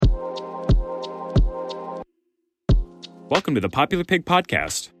Welcome to the Popular Pig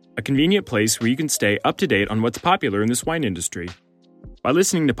Podcast, a convenient place where you can stay up to date on what's popular in the swine industry. By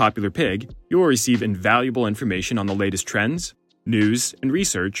listening to Popular Pig, you will receive invaluable information on the latest trends, news, and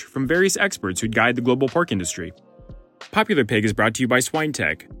research from various experts who guide the global pork industry. Popular Pig is brought to you by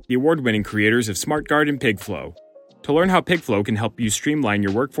SwineTech, the award-winning creators of SmartGuard and PigFlow. To learn how PigFlow can help you streamline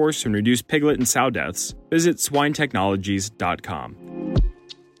your workforce and reduce piglet and sow deaths, visit swinetechnologies.com.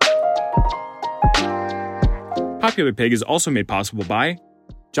 Popular Pig is also made possible by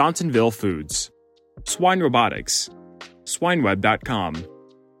Johnsonville Foods, Swine Robotics, SwineWeb.com,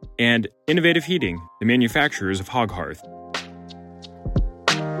 and Innovative Heating, the manufacturers of Hog Hearth.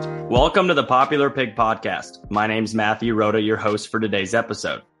 Welcome to the Popular Pig Podcast. My name's Matthew Rhoda, your host for today's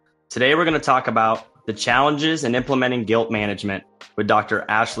episode. Today we're going to talk about the challenges in implementing gilt management with Dr.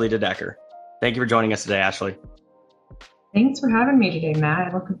 Ashley DeDecker. Thank you for joining us today, Ashley. Thanks for having me today, Matt.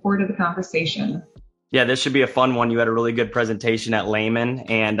 I'm looking forward to the conversation. Yeah, this should be a fun one. You had a really good presentation at Layman,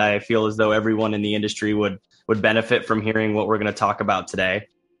 and I feel as though everyone in the industry would benefit from hearing what we're going to talk about today.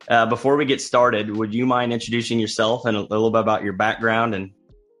 Before we get started, would you mind introducing yourself and a little bit about your background and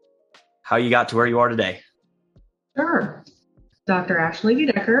how you got to where you are today? Sure. Dr. Ashley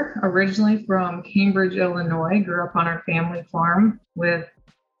DeDecker, originally from Cambridge, Illinois, grew up on our family farm with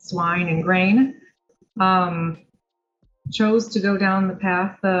swine and grain. Chose to go down the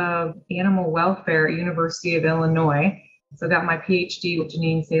path of animal welfare at University of Illinois. So got my PhD with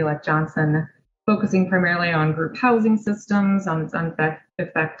Janine Salek-Johnson, focusing primarily on group housing systems, on its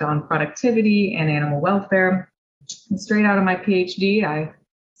effect on productivity and animal welfare. And straight out of my PhD, I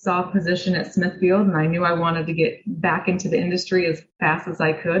saw a position at Smithfield, and I knew I wanted to get back into the industry as fast as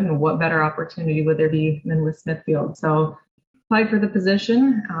I could, and what better opportunity would there be than with Smithfield? So applied for the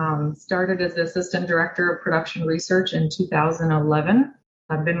position, started as the Assistant Director of Production Research in 2011.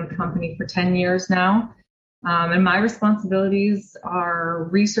 I've been with the company for 10 years now. And my responsibilities are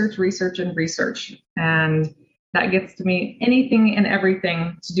research. And that gets to me anything and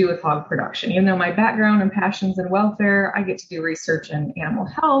everything to do with hog production. Even though my background and passions in welfare, I get to do research in animal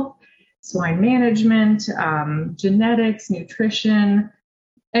health, swine management, genetics, nutrition,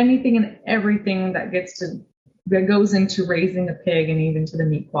 anything and everything that goes into raising a pig and even to the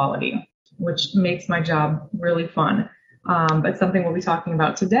meat quality, which makes my job really fun. But something we'll be talking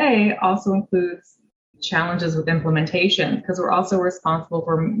about today also includes challenges with implementation, because we're also responsible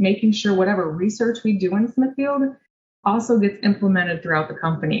for making sure whatever research we do in Smithfield also gets implemented throughout the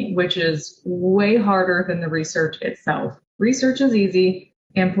company, which is way harder than the research itself. Research is easy.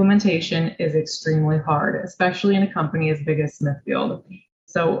 Implementation is extremely hard, especially in a company as big as Smithfield.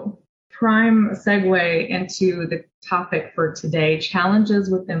 So prime segue into the topic for today, challenges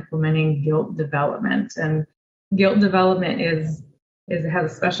with implementing gilt development. And gilt development has a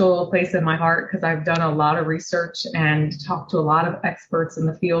special place in my heart because I've done a lot of research and talked to a lot of experts in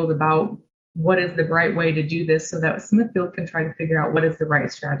the field about what is the right way to do this so that Smithfield can try to figure out what is the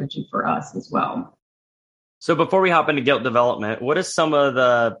right strategy for us as well. So before we hop into gilt development, what is some of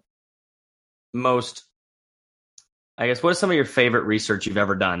your favorite research you've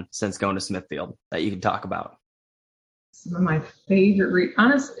ever done since going to Smithfield that you can talk about? Some of my favorite,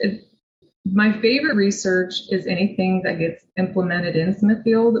 my favorite research is anything that gets implemented in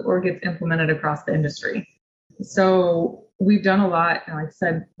Smithfield or gets implemented across the industry. So we've done a lot, and like I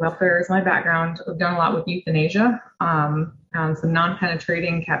said, welfare is my background. We've done a lot with euthanasia, on some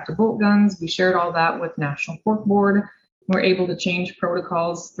non-penetrating captive bolt guns. We shared all that with National Pork Board. We're able to change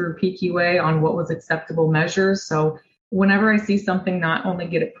protocols through PQA on what was acceptable measures. So whenever I see something not only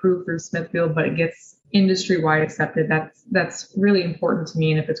get approved through Smithfield, but it gets industry-wide accepted, that's really important to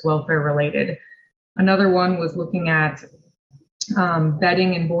me, and if it's welfare related. Another one was looking at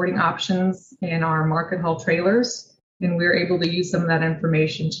bedding and boarding options in our market haul trailers, and we were able to use some of that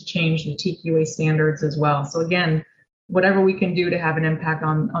information to change the TQA standards as well. So again, whatever we can do to have an impact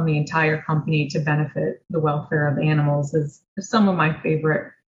on the entire company to benefit the welfare of animals is some of my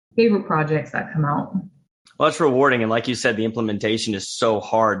favorite projects that come out. Well, it's rewarding. And like you said, the implementation is so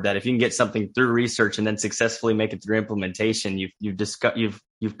hard that if you can get something through research and then successfully make it through implementation,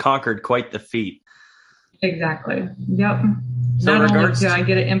 you've conquered quite the feat. Exactly. Yep. So not only do I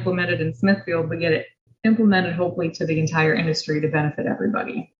get it implemented in Smithfield, but get it implemented hopefully to the entire industry to benefit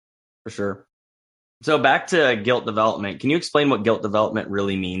everybody. For sure. So back to gilt development. Can you explain what gilt development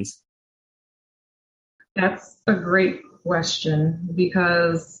really means? That's a great question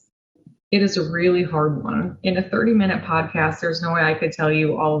because it is a really hard one. In a 30-minute podcast, there's no way I could tell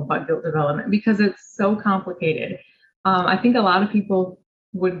you all about gilt development because it's so complicated. I think a lot of people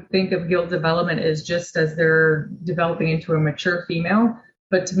would think of gilt development as just as they're developing into a mature female.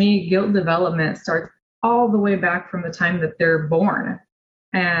 But to me, gilt development starts all the way back from the time that they're born.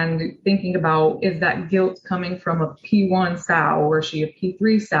 And thinking about, is that gilt coming from a P1 sow, or is she a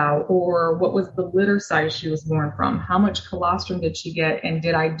P3 sow, or what was the litter size she was born from? How much colostrum did she get? And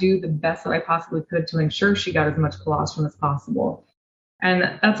did I do the best that I possibly could to ensure she got as much colostrum as possible?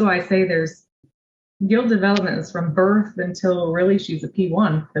 And that's why I say there's gilt development is from birth until really she's a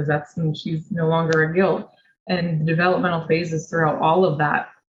P1, because that's when she's no longer a gilt. And the developmental phases throughout all of that.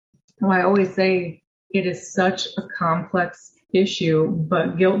 And I always say it is such a complex issue,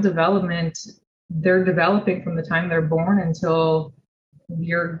 but gilt development, they're developing from the time they're born until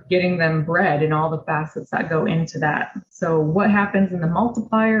you're getting them bred, and all the facets that go into that. So what happens in the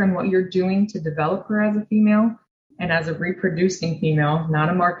multiplier and what you're doing to develop her as a female and as a reproducing female, not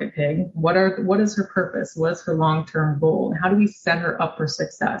a market pig, what is her purpose? What is her long-term goal? And how do we set her up for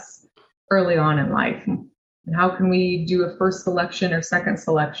success early on in life? And how can we do a first selection or second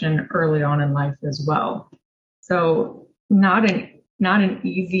selection early on in life as well? So not an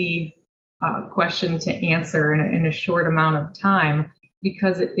easy question to answer in a short amount of time,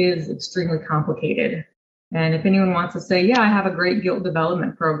 because it is extremely complicated. And if anyone wants to say, yeah, I have a great gilt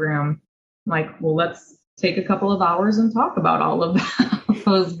development program, I'm like, well, let's take a couple of hours and talk about all of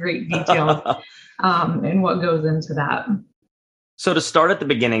those great details and what goes into that. So to start at the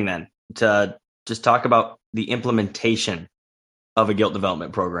beginning then, to just talk about the implementation of a gilt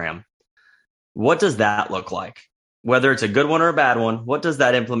development program, what does that look like? Whether it's a good one or a bad one, what does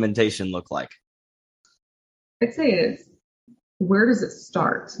that implementation look like? I'd say it's, where does it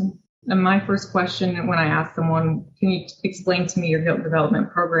start? And my first question when I ask someone, can you explain to me your gilt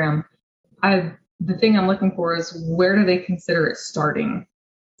development program? The thing I'm looking for is, where do they consider it starting?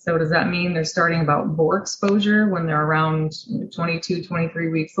 So does that mean they're starting about boar exposure when they're around 22, 23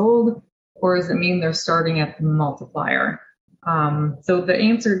 weeks old? Or does it mean they're starting at the multiplier? So the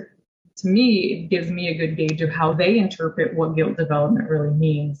answer, to me, it gives me a good gauge of how they interpret what gilt development really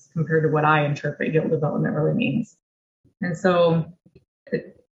means compared to what I interpret gilt development really means. And so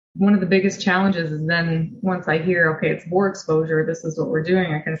one of the biggest challenges is then once I hear, okay, it's boar exposure, this is what we're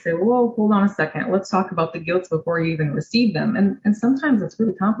doing, I can say, well, hold on a second, let's talk about the gilts before you even receive them. And sometimes it's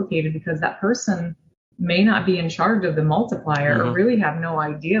really complicated because that person may not be in charge of the multiplier or really have no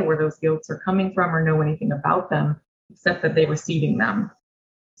idea where those gilts are coming from or know anything about them, except that they're receiving them.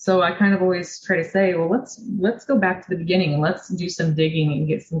 So I kind of always try to say, well, let's go back to the beginning and let's do some digging and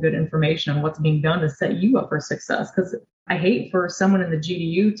get some good information on what's being done to set you up for success. Because I hate for someone in the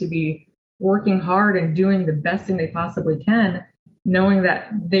GDU to be working hard and doing the best thing they possibly can, knowing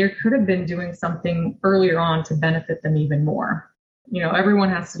that they could have been doing something earlier on to benefit them even more. You know, everyone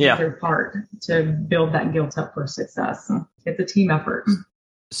has to do their part to build that gilt up for success. It's a team effort.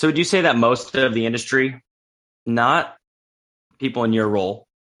 So would you say that most of the industry, not people in your role,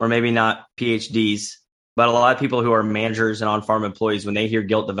 or maybe not PhDs, but a lot of people who are managers and on-farm employees, when they hear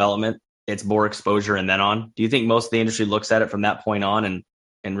gilt development, it's boar exposure and then on? Do you think most of the industry looks at it from that point on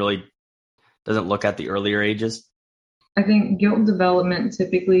and really doesn't look at the earlier ages? I think gilt development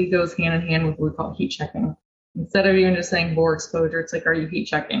typically goes hand in hand with what we call heat checking. Instead of even just saying boar exposure, it's like, are you heat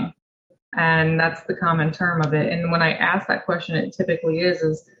checking? And that's the common term of it. And when I ask that question, it typically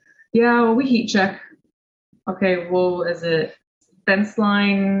is yeah, well, we heat check. Okay, well, is it fence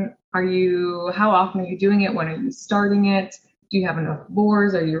line? How often are you doing it? When are you starting it? Do you have enough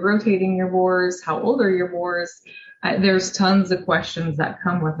boars? Are you rotating your boars? How old are your boars? There's tons of questions that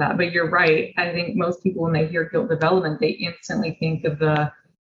come with that. But you're right. I think most people, when they hear gilt development, they instantly think of the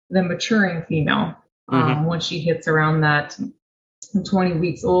maturing female. Once she hits around that 20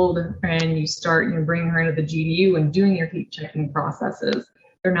 weeks old and you start, bringing her into the GDU and doing your heat checking processes,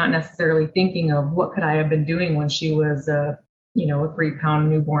 they're not necessarily thinking of what could I have been doing when she was a 3-pound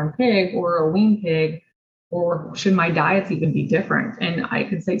newborn pig or a wean pig, or should my diets even be different? And I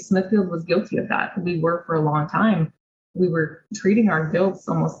could say Smithfield was guilty of that. We were for a long time. We were treating our gilts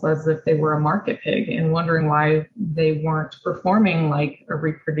almost as if they were a market pig and wondering why they weren't performing like a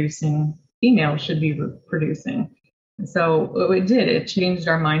reproducing female should be reproducing. And so it did. It changed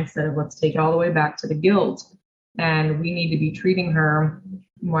our mindset of let's take it all the way back to the gilt. And we need to be treating her,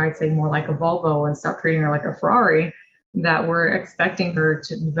 I'd say, more like a Volvo and stop treating her like a Ferrari, that we're expecting her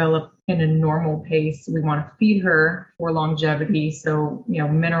to develop in a normal pace. We want to feed her for longevity. So,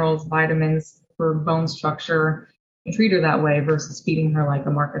 minerals, vitamins for bone structure, and treat her that way versus feeding her like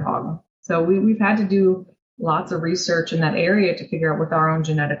a market hog. So we've had to do lots of research in that area to figure out with our own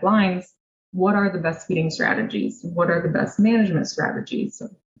genetic lines, what are the best feeding strategies? What are the best management strategies?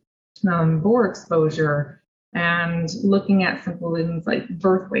 Boar exposure, and looking at simple things like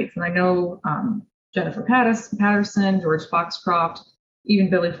birth weights. And I know Jennifer Patterson, George Foxcroft, even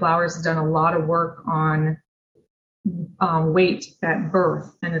Billy Flowers has done a lot of work on weight at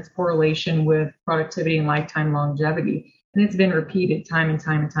birth and its correlation with productivity and lifetime longevity. And it's been repeated time and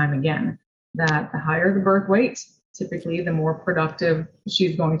time and time again that the higher the birth weight, typically the more productive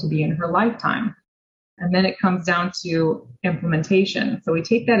she's going to be in her lifetime. And then it comes down to implementation. So we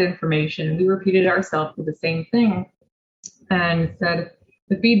take that information and we repeated ourselves with the same thing and said,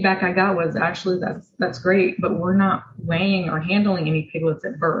 the feedback I got was actually that's great, but we're not weighing or handling any piglets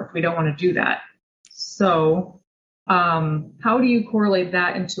at birth. We don't want to do that. So how do you correlate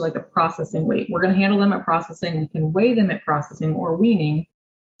that into like a processing weight? We're going to handle them at processing. We can weigh them at processing or weaning.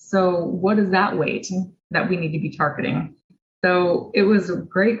 So what is that weight that we need to be targeting? So it was a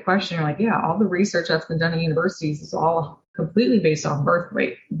great question. You're like, yeah, all the research that's been done at universities is all completely based off birth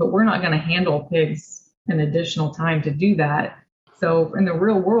weight, but we're not going to handle pigs an additional time to do that. So in the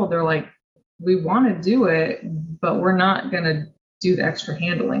real world, they're like, we want to do it, but we're not going to do the extra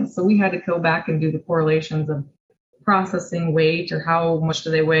handling. So we had to go back and do the correlations of processing weight, or how much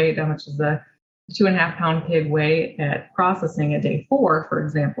do they weigh, how much does the 2.5 pound pig weigh at processing at day 4, for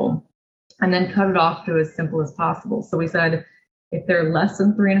example, and then cut it off to as simple as possible. So we said, if they're less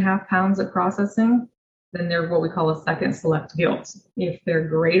than 3.5 pounds at processing, then they're what we call a second select gilt. If they're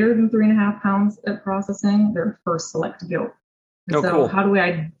greater than 3.5 pounds at processing, they're first select gilt. So cool. How do we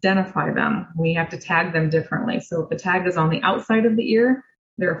identify them? We have to tag them differently. So if the tag is on the outside of the ear,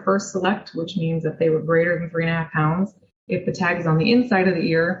 they're first select, which means that they were greater than 3.5 pounds. If the tag is on the inside of the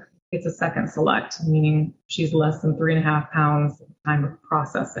ear, it's a second select, meaning she's less than 3.5 pounds at the time of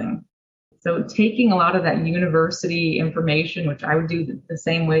processing. So taking a lot of that university information, which I would do the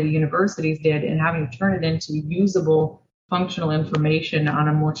same way the universities did, and having to turn it into usable, functional information on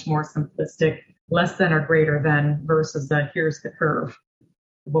a much more simplistic, less than or greater than versus here's the curve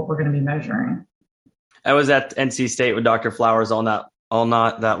of what we're going to be measuring. I was at NC State with Dr. Flowers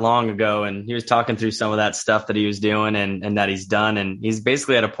not that long ago, and he was talking through some of that stuff that he was doing and that he's done. And he's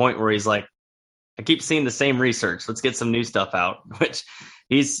basically at a point where he's like, I keep seeing the same research. Let's get some new stuff out, which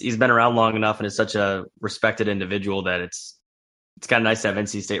he's been around long enough and is such a respected individual that it's kind of nice to have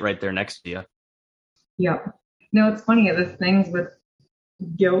NC State right there next to you. Yeah. No, it's funny. The things with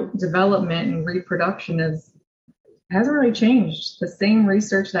gilt development and reproduction hasn't really changed. The same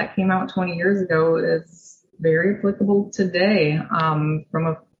research that came out 20 years ago is very applicable today. From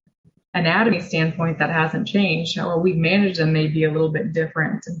an anatomy standpoint, that hasn't changed. How we manage them may be a little bit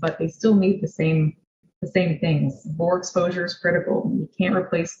different, but they still need the same things. Boar exposure is critical. You can't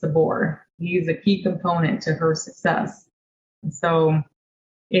replace the boar. He is a key component to her success. And so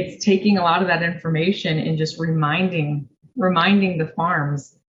it's taking a lot of that information and just reminding the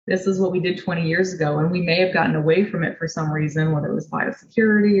farms, this is what we did 20 years ago. And we may have gotten away from it for some reason, whether it was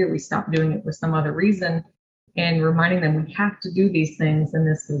biosecurity or we stopped doing it for some other reason, and reminding them we have to do these things and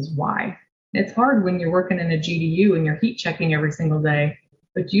this is why. It's hard when you're working in a GDU and you're heat checking every single day,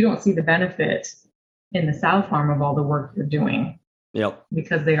 but you don't see the benefit in the sow farm of all the work you're doing. Yep.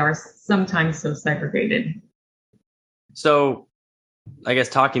 Because they are sometimes so segregated. So I guess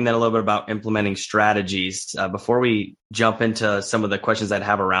talking then a little bit about implementing strategies, before we jump into some of the questions I'd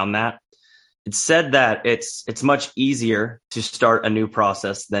have around that, it's said that it's much easier to start a new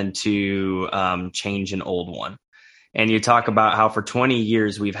process than to change an old one. And you talk about how for 20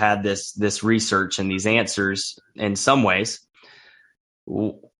 years we've had this research and these answers in some ways.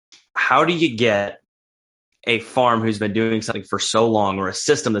 How do you get a farm who's been doing something for so long, or a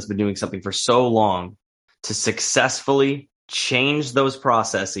system that's been doing something for so long, to successfully change those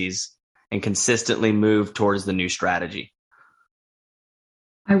processes and consistently move towards the new strategy?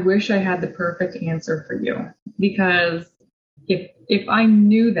 I wish I had the perfect answer for you, because if I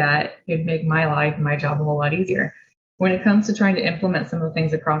knew that, it'd make my life and my job a whole lot easier. When it comes to trying to implement some of the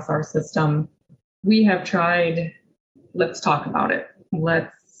things across our system, we have tried, let's talk about it.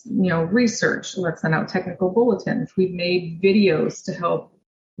 Let's, research. Let's send out technical bulletins. We've made videos to help,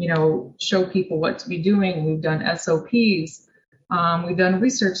 show people what to be doing. We've done SOPs. We've done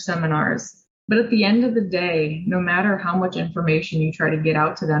research seminars. But at the end of the day, no matter how much information you try to get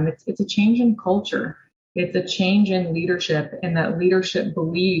out to them, it's a change in culture. It's a change in leadership, and that leadership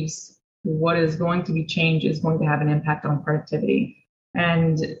believes what is going to be changed is going to have an impact on productivity.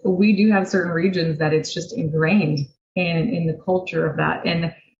 And we do have certain regions that it's just ingrained in the culture of that.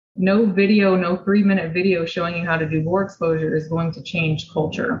 And no 3-minute video showing you how to do boar exposure is going to change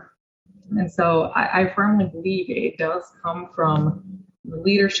culture. And so I firmly believe it does come from the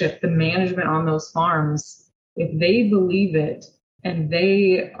leadership, the management on those farms. If they believe it and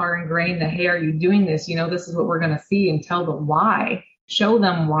they are ingrained that, hey, are you doing this? This is what we're going to see, and tell them why, show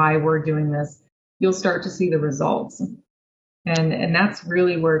them why we're doing this, you'll start to see the results. And that's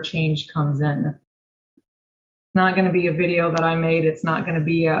really where change comes in. It's not going to be a video that I made. It's not going to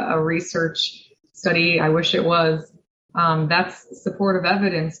be a research study. I wish it was. That's supportive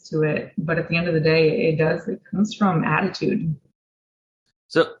evidence to it. But at the end of the day, it comes from attitude.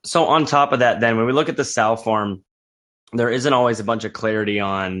 So on top of that, then, when we look at the sow farm, there isn't always a bunch of clarity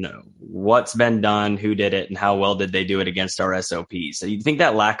on what's been done, who did it, and how well did they do it against our SOPs. So you think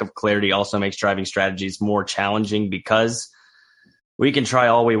that lack of clarity also makes driving strategies more challenging because we can try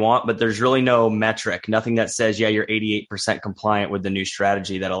all we want, but there's really no metric, nothing that says, yeah, you're 88% compliant with the new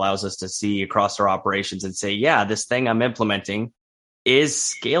strategy that allows us to see across our operations and say, yeah, this thing I'm implementing is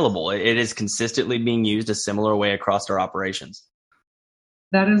scalable. It is consistently being used a similar way across our operations.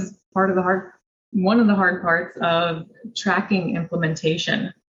 That is one of the hard parts of tracking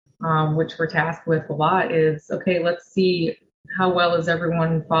implementation, which we're tasked with a lot is, okay, let's see how well is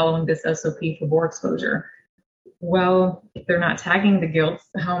everyone following this SOP for boar exposure. Well, if they're not tagging the gilts,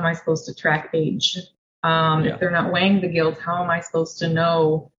 how am I supposed to track age? If they're not weighing the gilts, how am I supposed to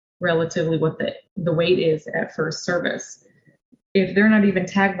know relatively what the weight is at first service? If they're not even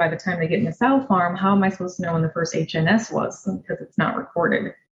tagged by the time they get in the sow farm, how am I supposed to know when the first HNS was? Because it's not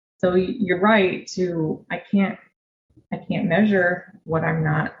recorded. So you're right I can't measure what I'm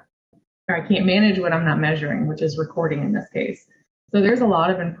not, or I can't manage what I'm not measuring, which is recording in this case. So there's a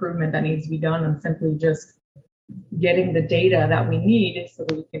lot of improvement that needs to be done on simply just getting the data that we need so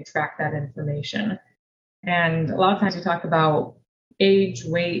that we can track that information. And a lot of times we talk about age,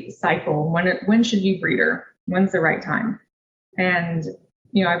 weight, cycle. When should you breeder? When's the right time? And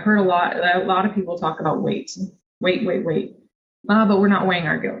I've heard a lot of people talk about weight. But we're not weighing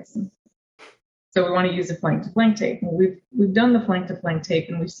our gilts. So we want to use a flank-to-flank tape. And we've done the flank-to-flank tape,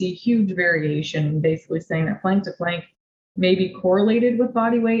 and we see huge variation, basically saying that flank-to-flank may be correlated with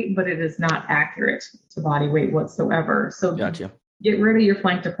body weight, but it is not accurate to body weight whatsoever. So Gotcha. Get rid of your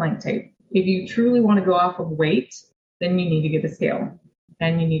flank-to-flank tape. If you truly want to go off of weight, then you need to get a scale,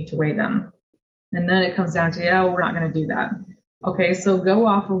 and you need to weigh them. And then it comes down to, we're not going to do that. Okay, so go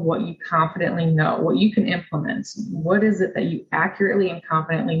off of what you confidently know, what you can implement. What is it that you accurately and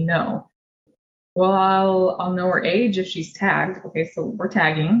confidently know? Well, I'll know her age if she's tagged. Okay, so we're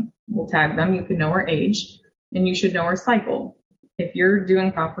tagging. We'll tag them. You can know her age, and you should know her cycle. If you're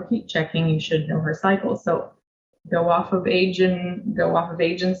doing proper heat checking, you should know her cycle. So go off of age and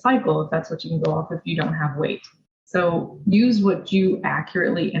cycle if that's what you can go off if you don't have weight. So use what you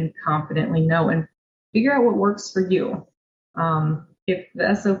accurately and confidently know and figure out what works for you. If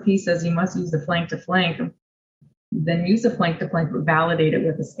the SOP says you must use the flank to flank, then use the flank to flank, but validate it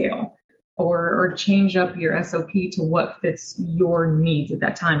with a scale, or change up your SOP to what fits your needs at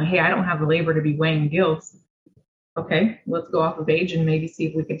that time. Hey, I don't have the labor to be weighing gilts. Okay, let's go off of age and maybe see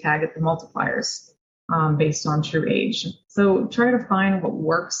if we can tag it the multipliers based on true age. So try to find what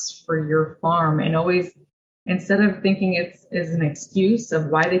works for your farm, and always, instead of thinking it's as an excuse of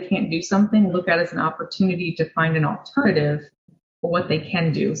why they can't do something, look at it as an opportunity to find an alternative for what they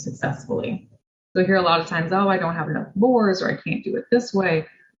can do successfully. So here a lot of times, I don't have enough boars, or I can't do it this way.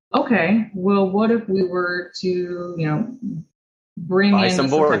 Okay, well, what if we were to, bring Buy in some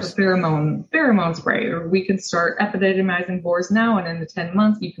some type boars. of pheromone spray, or we can start epidemizing boars now, and in the 10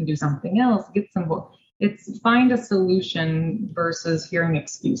 months you can do something else, get some boars. It's find a solution versus hearing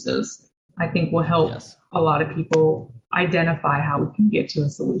excuses. I think will help a lot of people identify how we can get to a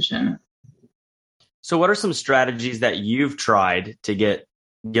solution. So what are some strategies that you've tried to get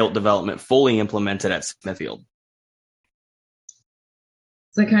gilt development fully implemented at Smithfield?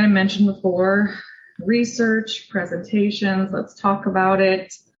 So I kind of mentioned before, research, presentations, let's talk about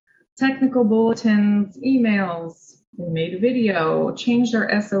it, technical bulletins, emails, we made a video, changed our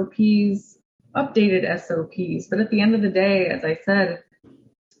SOPs, updated SOPs. But at the end of the day, as I said,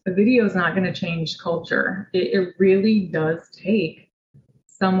 a video is not going to change culture. It really does take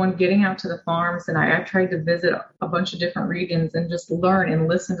someone getting out to the farms, and I've tried to visit a bunch of different regions and just learn and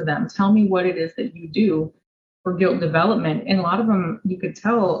listen to them. Tell me what it is that you do for gilt development. And a lot of them, you could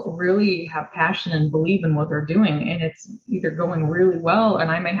tell, really have passion and believe in what they're doing. And it's either going really well, and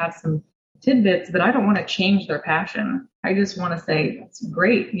I may have some tidbits, but I don't want to change their passion. I just want to say, that's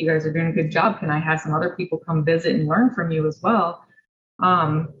great. You guys are doing a good job. Can I have some other people come visit and learn from you as well?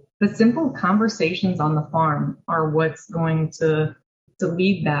 The simple conversations on the farm are what's going to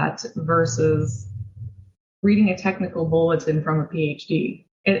lead that versus reading a technical bulletin from a PhD.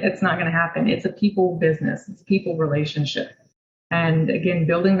 It's not going to happen. It's a people business. It's a people relationship. And again,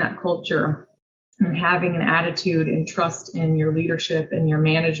 building that culture and having an attitude and trust in your leadership and your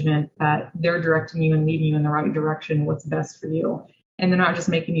management that they're directing you and leading you in the right direction, what's best for you. And they're not just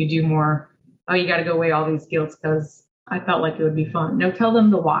making you do more, you got to go weigh all these gilts because I felt like it would be fun. No, tell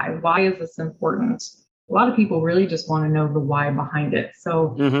them the why. Why is this important? A lot of people really just want to know the why behind it.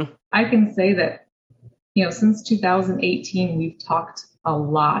 So I can say that, since 2018, we've talked a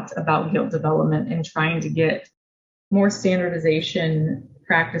lot about gilt development and trying to get more standardization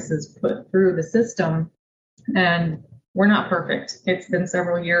practices put through the system. And we're not perfect. It's been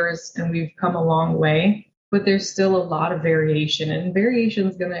several years and we've come a long way, but there's still a lot of variation, and variation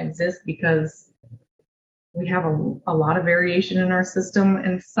is going to exist because we have a lot of variation in our system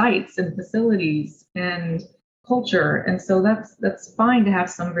and sites and facilities and culture. And so that's fine to have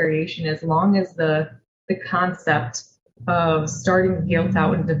some variation as long as the concept of starting gilt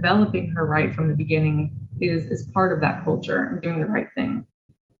out and developing her right from the beginning is part of that culture and doing the right thing.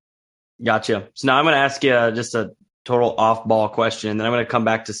 Gotcha. So now I'm going to ask you just a total off-ball question, and then I'm going to come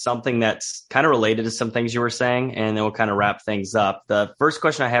back to something that's kind of related to some things you were saying, and then we'll kind of wrap things up. The first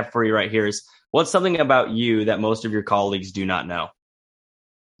question I have for you right here is, what's something about you that most of your colleagues do not know?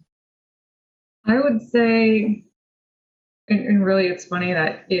 I would say, and really it's funny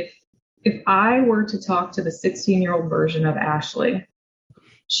that if I were to talk to the 16-year-old version of Ashley,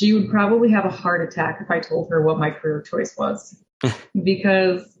 she would probably have a heart attack if I told her what my career choice was.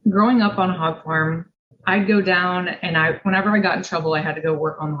 Because growing up on a hog farm, I'd go down and whenever I got in trouble, I had to go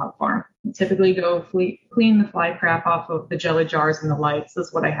work on the hog farm. I'd typically go clean the fly crap off of the jelly jars and the lights.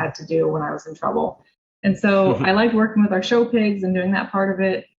 Is what I had to do when I was in trouble. And so I liked working with our show pigs and doing that part of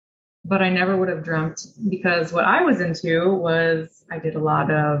it, but I never would have dreamt, because what I was into was I did a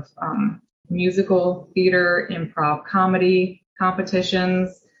lot of musical theater, improv comedy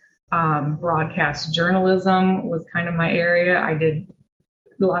competitions. Broadcast journalism was kind of my area. I did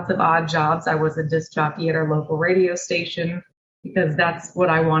lots of odd jobs. I was a disc jockey at our local radio station because that's what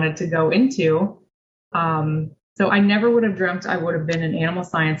I wanted to go into. So I never would have dreamt I would have been in animal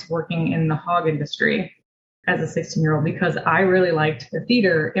science working in the hog industry as a 16-year-old, because I really liked the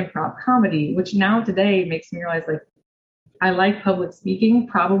theater, improv comedy, which now today makes me realize like I like public speaking,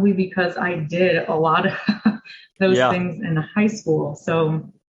 probably because I did a lot of those things in high school. So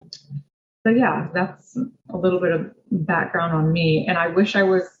yeah, that's a little bit of background on me. And I wish I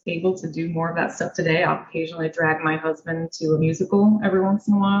was able to do more of that stuff today. I'll occasionally drag my husband to a musical every once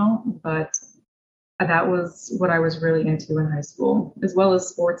in a while, but that was what I was really into in high school, as well as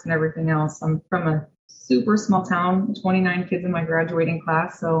sports and everything else. I'm from a super small town, 29 kids in my graduating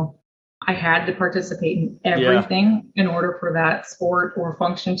class. So I had to participate in everything in order for that sport or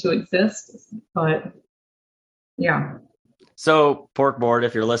function to exist. But yeah. So, Pork Board,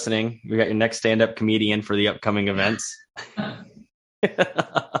 if you're listening, we got your next stand-up comedian for the upcoming events.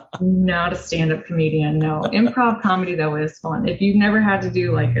 Not a stand-up comedian, no. Improv comedy, though, is fun. If you've never had to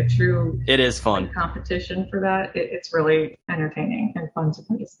do like a true it is fun competition for that, it's really entertaining and fun to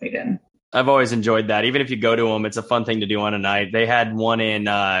participate in. I've always enjoyed that. Even if you go to them, it's a fun thing to do on a night. They had one in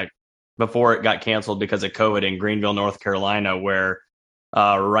before it got canceled because of COVID in Greenville, North Carolina, where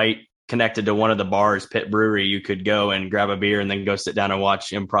right connected to one of the bars, Pit Brewery, you could go and grab a beer and then go sit down and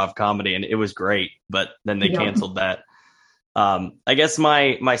watch improv comedy. And it was great, but then they canceled that. I guess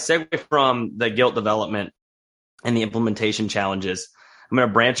my segue from the gilt development and the implementation challenges, I'm going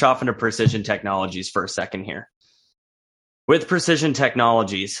to branch off into precision technologies for a second here. With precision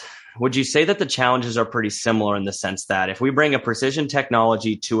technologies, would you say that the challenges are pretty similar in the sense that if we bring a precision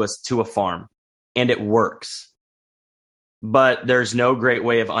technology to a farm and it works, but there's no great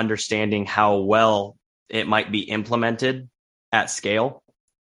way of understanding how well it might be implemented at scale,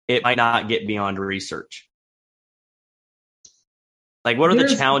 it might not get beyond research? Like, what are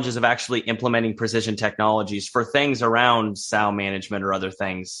the challenges of actually implementing precision technologies for things around sow management or other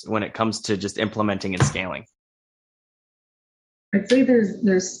things when it comes to just implementing and scaling? I'd say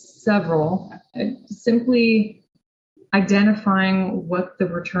there's several. Simply identifying what the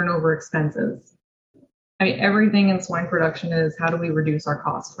return over expense is. I mean, everything in swine production is how do we reduce our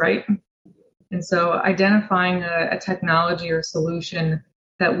costs, right? And so identifying a technology or solution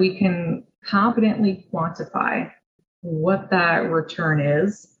that we can competently quantify what that return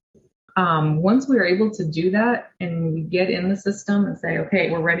is. Once we are able to do that and we get in the system and say, okay,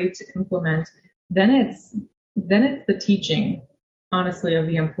 we're ready to implement, then it's the teaching, honestly, of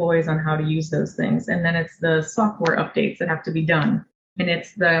the employees on how to use those things. And then it's the software updates that have to be done. And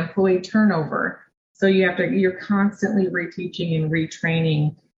it's the employee turnover. So you're constantly reteaching and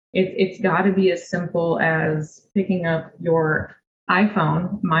retraining. It's got to be as simple as picking up your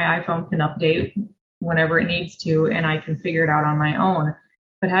iPhone. My iPhone can update whenever it needs to, and I can figure it out on my own.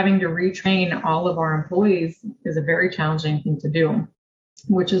 But having to retrain all of our employees is a very challenging thing to do,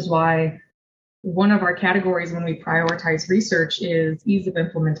 which is why one of our categories when we prioritize research is ease of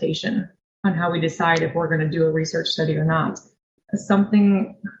implementation. on how we decide if we're going to do a research study or not.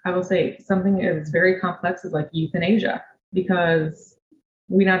 Something that is very complex is like euthanasia, because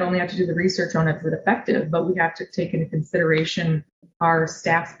we not only have to do the research on is it effective, but we have to take into consideration our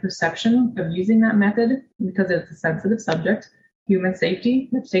staff's perception of using that method, because it's a sensitive subject. Human safety,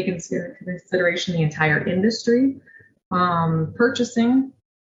 we have to take into consideration the entire industry, purchasing.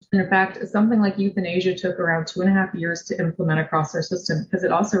 And in fact, something like euthanasia took around 2.5 years to implement across our system, because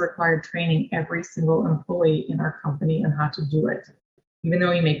it also required training every single employee in our company on how to do it. Even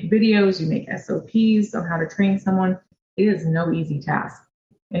though you make videos, you make SOPs on how to train someone, it is no easy task.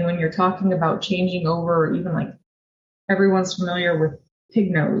 And when you're talking about changing over, even like everyone's familiar with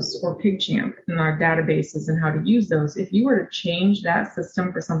Pignose or PigChamp in our databases and how to use those, if you were to change that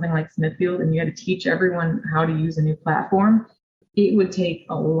system for something like Smithfield and you had to teach everyone how to use a new platform, it would take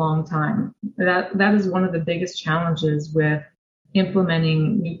a long time. That is one of the biggest challenges with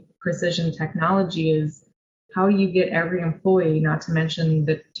implementing new precision technology, is how do you get every employee, not to mention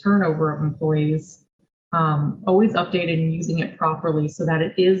the turnover of employees, always updated and using it properly so that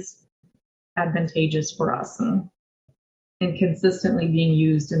it is advantageous for us and consistently being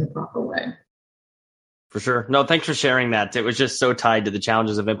used in the proper way. For sure. No, thanks for sharing that. It was just so tied to the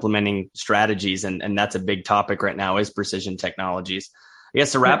challenges of implementing strategies, and that's a big topic right now, is precision technologies. I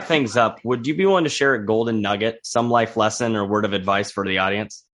guess to wrap things up, would you be willing to share a golden nugget, some life lesson or word of advice for the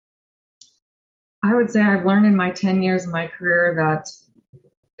audience? I would say I've learned in my 10 years of my career that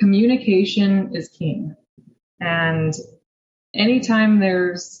communication is king. And anytime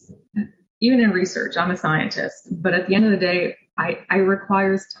there's, even in research, I'm a scientist, but at the end of the day, I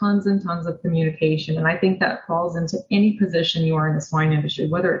requires tons and tons of communication. And I think that falls into any position you are in the swine industry,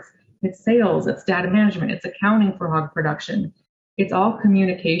 whether it's sales, it's data management, it's accounting for hog production. It's all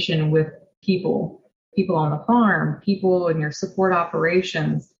communication with people on the farm, people in your support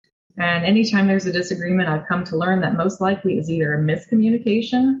operations. And anytime there's a disagreement, I've come to learn that most likely is either a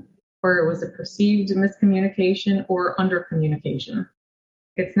miscommunication, or it was a perceived miscommunication, or under communication.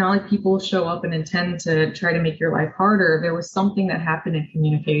 It's not like people show up and intend to try to make your life harder. There was something that happened in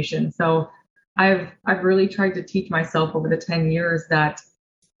communication. So I've really tried to teach myself over the 10 years that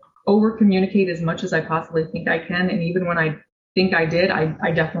over communicate as much as I possibly think I can. And even when I think I did,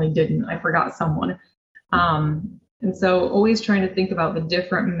 I definitely didn't. I forgot someone. And so always trying to think about the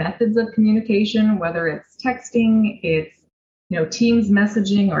different methods of communication, whether it's texting, it's Teams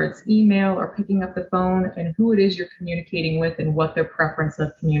messaging, or it's email, or picking up the phone, and who it is you're communicating with and what their preference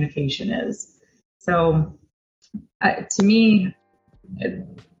of communication is. So to me,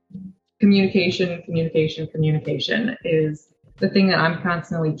 communication is the thing that I'm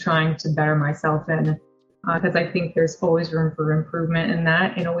constantly trying to better myself in, because I think there's always room for improvement in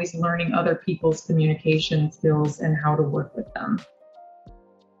that, and always learning other people's communication skills and how to work with them.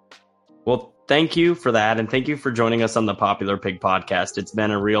 Well, thank you for that. And thank you for joining us on the Popular Pig podcast. It's been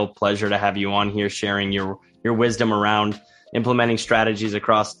a real pleasure to have you on here sharing your wisdom around implementing strategies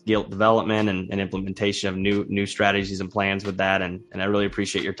across gilt development and implementation of new strategies and plans with that. And I really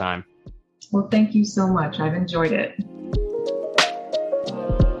appreciate your time. Well, thank you so much. I've enjoyed it.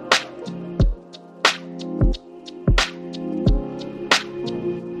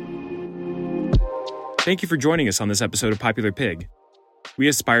 Thank you for joining us on this episode of Popular Pig. We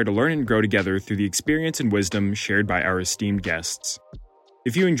aspire to learn and grow together through the experience and wisdom shared by our esteemed guests.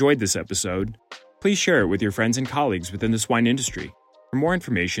 If you enjoyed this episode, please share it with your friends and colleagues within the swine industry. For more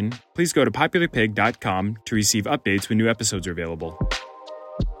information, please go to popularpig.com to receive updates when new episodes are available.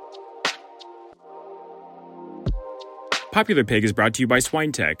 Popular Pig is brought to you by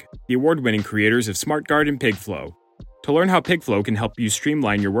SwineTech, the award-winning creators of SmartGuard and PigFlow. To learn how PigFlow can help you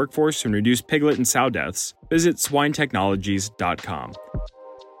streamline your workforce and reduce piglet and sow deaths, visit swinetechnologies.com.